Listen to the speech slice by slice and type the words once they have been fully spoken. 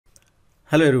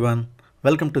Hello everyone,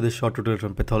 welcome to this short tutorial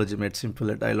from Pathology Made Simple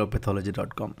at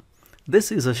ilovepathology.com. This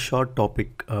is a short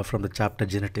topic from the chapter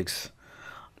Genetics.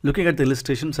 Looking at the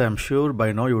illustrations, I am sure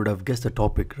by now you would have guessed the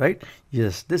topic, right?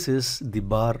 Yes, this is the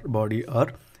Barr body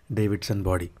or Davidson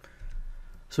body.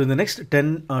 So in the next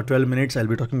 10 or 12 minutes, I'll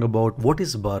be talking about what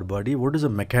is Barr body, what is the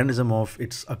mechanism of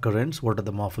its occurrence, what are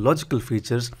the morphological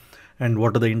features, and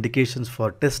what are the indications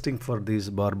for testing for these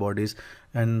Barr bodies,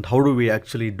 and how do we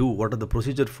actually do, what are the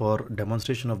procedure for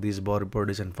demonstration of these Barr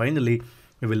bodies, and finally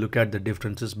we will look at the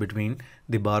differences between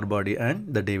the Barr body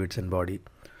and the Davidson body.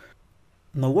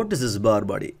 Now what is this Barr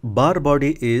body? Barr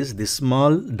body is the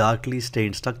small darkly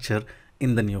stained structure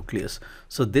in the nucleus.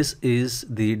 So this is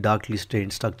the darkly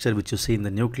stained structure which you see in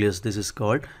the nucleus. This is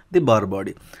called the Barr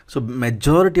body. So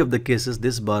majority of the cases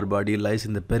this Barr body lies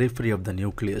in the periphery of the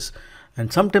nucleus,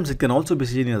 and sometimes it can also be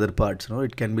seen in other parts.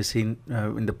 It can be seen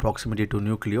in the proximity to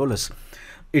nucleolus.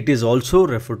 It is also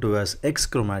referred to as X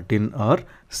chromatin or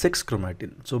sex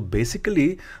chromatin. So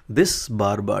basically this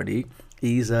Barr body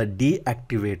is a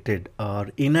deactivated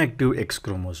or inactive X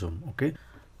chromosome. Okay.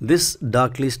 This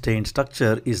darkly stained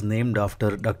structure is named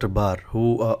after Dr. Barr,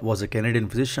 who was a Canadian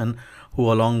physician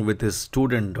who, along with his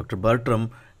student Dr. Bertram,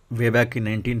 way back in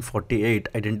 1948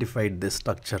 identified this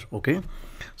structure. Okay,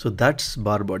 so that's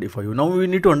Barr body for you. Now we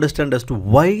need to understand as to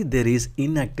why there is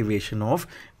inactivation of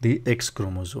the X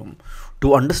chromosome.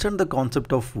 To understand the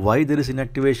concept of why there is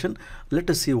inactivation, let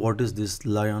us see what is this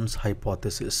Lyon's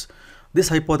hypothesis. This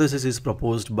hypothesis is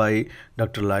proposed by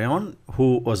Dr. Lyon,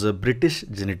 who was a British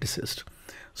geneticist.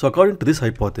 So according to this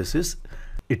hypothesis,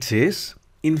 it says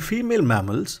in female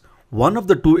mammals, one of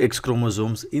the two X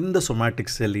chromosomes in the somatic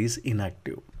cell is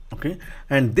inactive. Okay,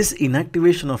 and this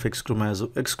inactivation of X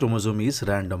chromosome is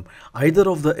random. Either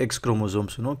of the X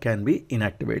chromosomes can be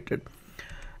inactivated,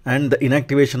 and the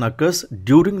inactivation occurs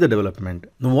during the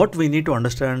development. Now what we need to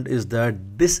understand is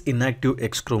that this inactive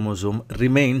X chromosome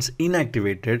remains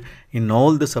inactivated in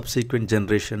all the subsequent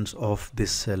generations of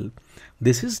this cell.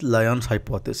 This is Lyon's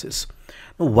hypothesis.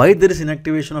 Now why there is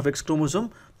inactivation of X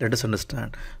chromosome? Let us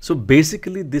understand. So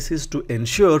basically this is to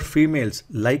ensure females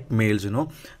like males,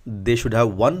 they should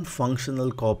have one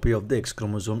functional copy of the X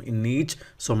chromosome in each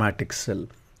somatic cell,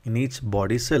 in each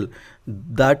body cell.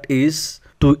 That is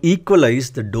to equalize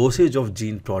the dosage of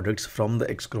gene products from the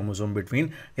X chromosome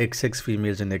between XX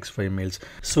females and XY males.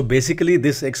 So basically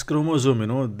this X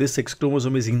chromosome, this X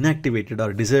chromosome is inactivated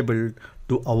or disabled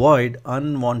to avoid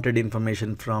unwanted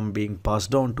information from being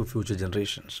passed on to future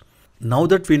generations. Now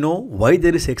that we know why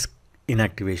there is X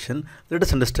inactivation, let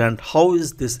us understand how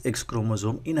is this X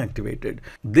chromosome inactivated.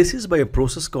 This is by a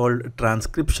process called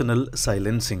transcriptional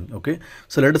silencing. Okay,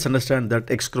 so let us understand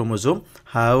that X chromosome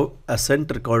have a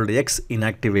center called X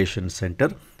inactivation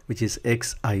center, which is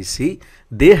XIC.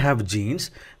 They have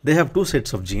genes. They have two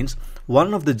sets of genes.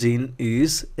 One of the gene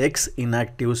is X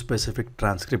inactive specific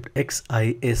transcript,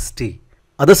 XIST.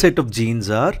 Other set of genes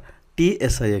are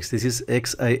TSIX. This is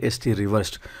XIST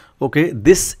reversed. Okay,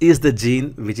 this is the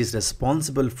gene which is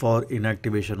responsible for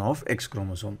inactivation of X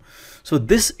chromosome. So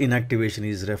this inactivation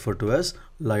is referred to as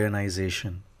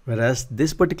lionization, whereas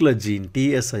this particular gene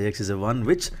TSIX is the one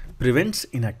which prevents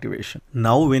inactivation.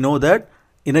 Now we know that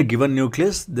in a given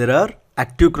nucleus there are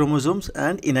active chromosomes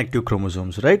and inactive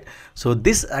chromosomes, right? So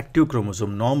this active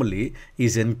chromosome normally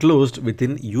is enclosed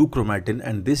within euchromatin,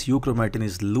 and this euchromatin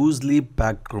is loosely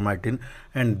packed chromatin,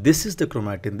 and this is the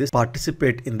chromatin. This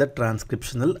participate in the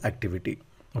transcriptional activity.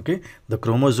 Okay, the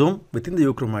chromosome within the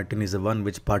euchromatin is the one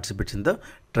which participates in the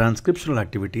transcriptional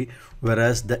activity,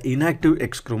 whereas the inactive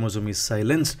X chromosome is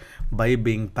silenced by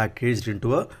being packaged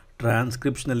into a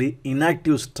transcriptionally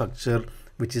inactive structure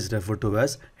which is referred to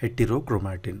as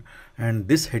heterochromatin. And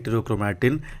this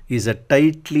heterochromatin is a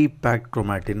tightly packed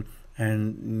chromatin,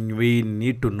 and we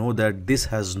need to know that this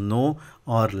has no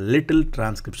or little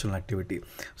transcriptional activity.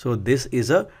 So this is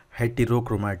a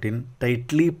heterochromatin,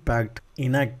 tightly packed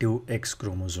inactive X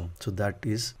chromosome. So that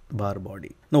is Barr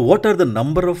body. Now what are the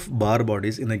number of Barr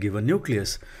bodies in a given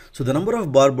nucleus? So the number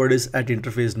of Barr bodies at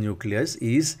interface nucleus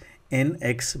is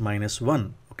nx minus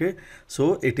 1. Okay,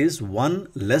 so it is 1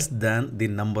 less than the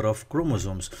number of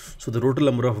chromosomes. So the total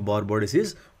number of Barr bodies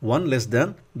is 1 less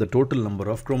than the total number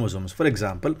of chromosomes. For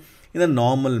example, in a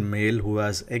normal male who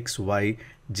has XY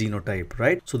genotype,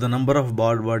 right? So the number of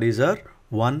Barr bodies are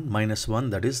 1 minus 1,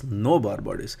 that is no Barr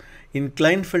bodies. In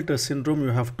Klinefelter syndrome, you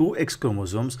have 2 X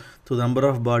chromosomes. So the number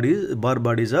of Barr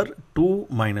bodies are 2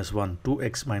 minus 1,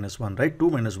 2X minus 1, right? 2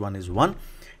 minus 1 is 1.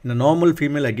 In a normal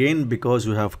female, again, because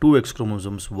you have 2 X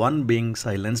chromosomes, one being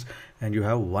silenced, and you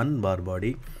have 1 Barr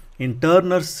body. In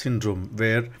Turner syndrome,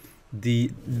 where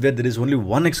there is only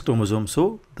one X chromosome,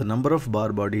 so the number of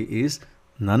Barr body is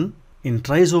none. In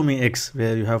trisomy X,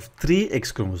 where you have 3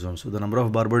 X chromosomes, so the number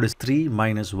of Barr bodies 3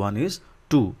 minus 1 is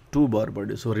 2 Barr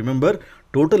bodies. So remember,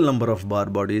 total number of Barr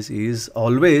bodies is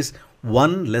always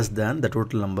 1 less than the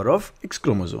total number of X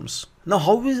chromosomes. Now,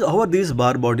 how are these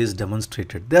Barr bodies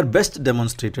demonstrated? They are best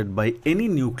demonstrated by any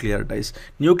nuclear dyes.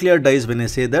 Nuclear dyes, when I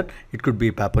say that, it could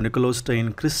be Papanicolaou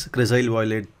stain, chrysal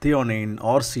violet, threonine,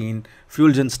 arsine,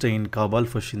 fulgen stain,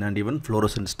 carbalfuscin, and even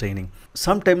fluorescent staining.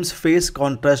 Sometimes phase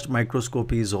contrast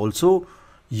microscopy is also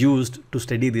used to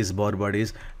study these Barr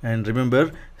bodies, and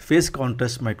remember, phase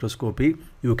contrast microscopy,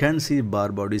 you can see Barr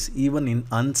bodies even in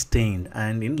unstained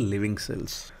and in living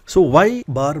cells. So why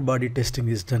Barr body testing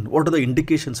is done? What are the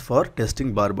indications for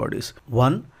testing Barr bodies?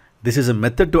 One, this is a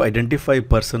method to identify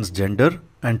person's gender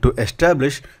and to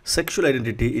establish sexual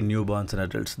identity in newborns and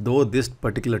adults. Though this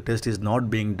particular test is not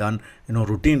being done,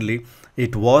 routinely,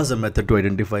 it was a method to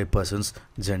identify person's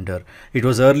gender. It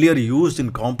was earlier used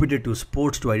in competitive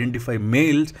sports to identify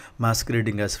males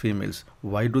masquerading as females.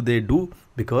 Why do they do?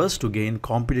 Because to gain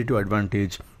competitive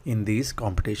advantage in these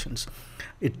competitions.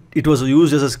 It was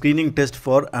used as a screening test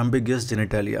for ambiguous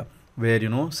genitalia,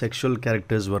 where sexual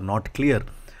characters were not clear.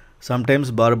 Sometimes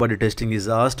Barr body testing is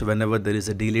asked whenever there is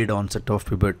a delayed onset of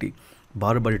puberty.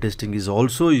 Barr body testing is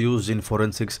also used in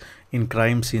forensics in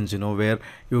crime scenes, where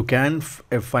you can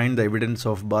find the evidence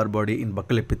of Barr body in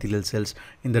buccal epithelial cells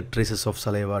in the traces of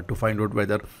saliva to find out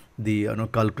whether the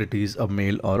culprit is a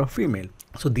male or a female.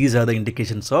 So these are the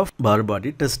indications of Barr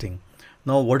body testing.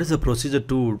 Now, what is the procedure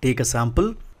to take a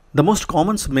sample? The most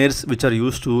common smears which are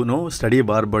used to study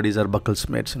Barr bodies are buccal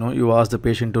smears. You ask the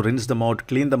patient to rinse the mouth,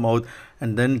 clean the mouth,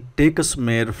 and then take a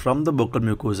smear from the buccal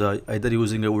mucosa, either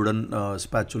using a wooden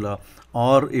spatula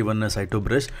or even a cyto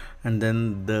brush, and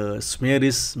then the smear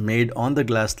is made on the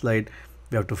glass slide.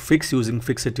 We have to fix using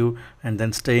fixative and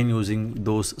then stain using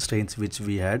those stains which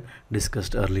we had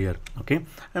discussed earlier, okay,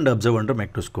 and observe under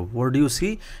microscope. What do you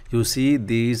see? You see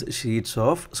these sheets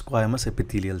of squamous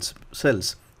epithelial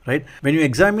cells. Right? When you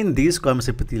examine these squamous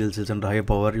epithelial cells under high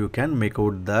power, you can make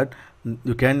out that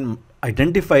you can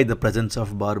identify the presence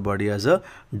of Barr body as a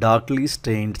darkly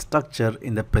stained structure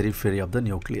in the periphery of the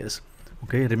nucleus.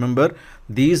 Okay, remember,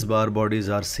 these Barr bodies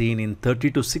are seen in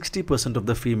 30 to 60% of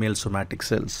the female somatic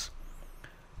cells.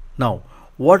 Now,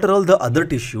 what are all the other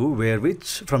tissue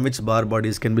from which Barr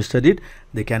bodies can be studied?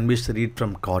 They can be studied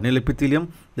from corneal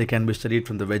epithelium, they can be studied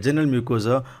from the vaginal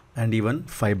mucosa, and even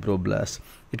fibroblasts.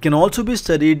 It can also be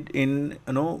studied in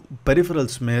peripheral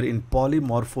smear in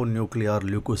polymorphonuclear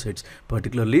leukocytes,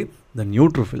 particularly the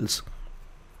neutrophils.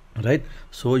 Right?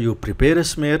 So you prepare a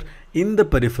smear. In the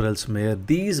peripheral smear,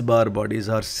 these Barr bodies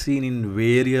are seen in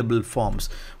variable forms.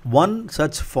 One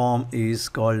such form is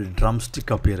called drumstick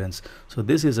appearance. So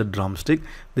this is a drumstick.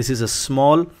 This is a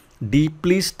small,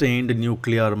 deeply stained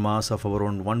nuclear mass of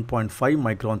around 1.5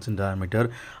 microns in diameter,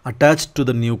 attached to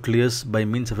the nucleus by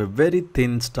means of a very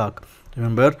thin stalk.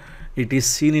 Remember, it is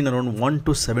seen in around 1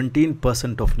 to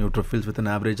 17% of neutrophils with an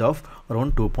average of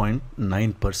around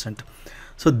 2.9%.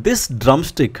 So this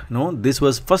drumstick, this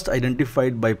was first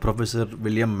identified by Professor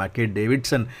William Mackay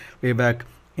Davidson way back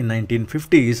in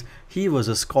 1950s. He was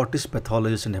a Scottish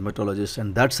pathologist and hematologist,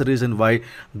 and that's the reason why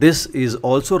this is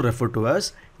also referred to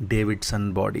as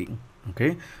Davidson body.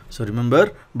 Okay, so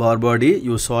remember, Barr body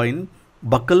you saw in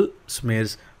buccal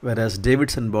smears, whereas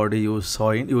Davidson body you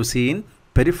see in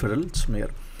peripheral smear.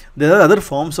 There are other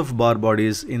forms of Barr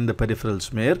bodies in the peripheral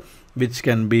smear, which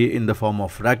can be in the form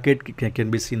of racket,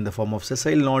 can be seen in the form of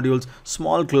sessile nodules,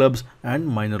 small clubs, and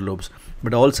minor lobes.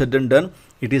 But all said and done,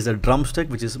 it is a drumstick,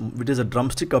 which is a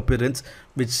drumstick appearance,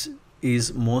 which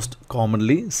is most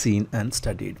commonly seen and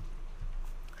studied.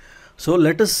 So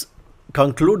let us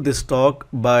conclude this talk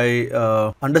by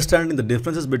understanding the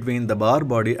differences between the Barr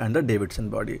body and the Davidson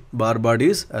body. Barr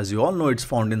bodies, as you all know, it's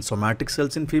found in somatic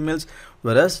cells in females,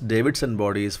 whereas Davidson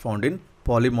body is found in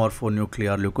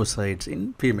polymorphonuclear leukocytes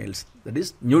in females, that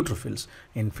is neutrophils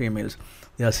in females.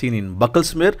 They are seen in buccal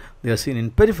smear, they are seen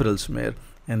in peripheral smear,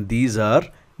 and these are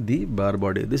the Barr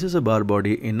body. This is a Barr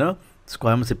body in a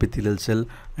squamous epithelial cell,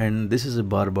 and this is a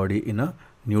Barr body in a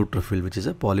neutrophil, which is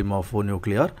a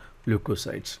polymorphonuclear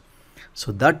leukocytes.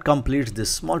 So that completes this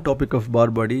small topic of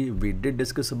Barr body. We did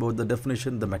discuss about the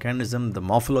definition, the mechanism, the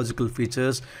morphological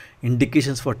features,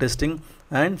 indications for testing,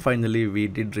 and finally we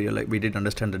did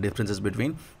understand the differences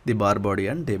between the Barr body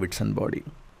and Davidson body.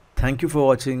 Thank you for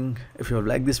watching. If you have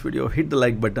liked this video, hit the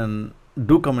like button.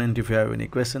 Do comment if you have any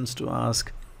questions to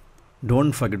ask.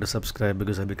 Don't forget to subscribe,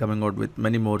 because I'll be coming out with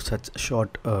many more such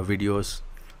short videos,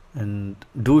 and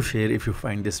do share if you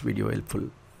find this video helpful.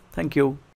 Thank you.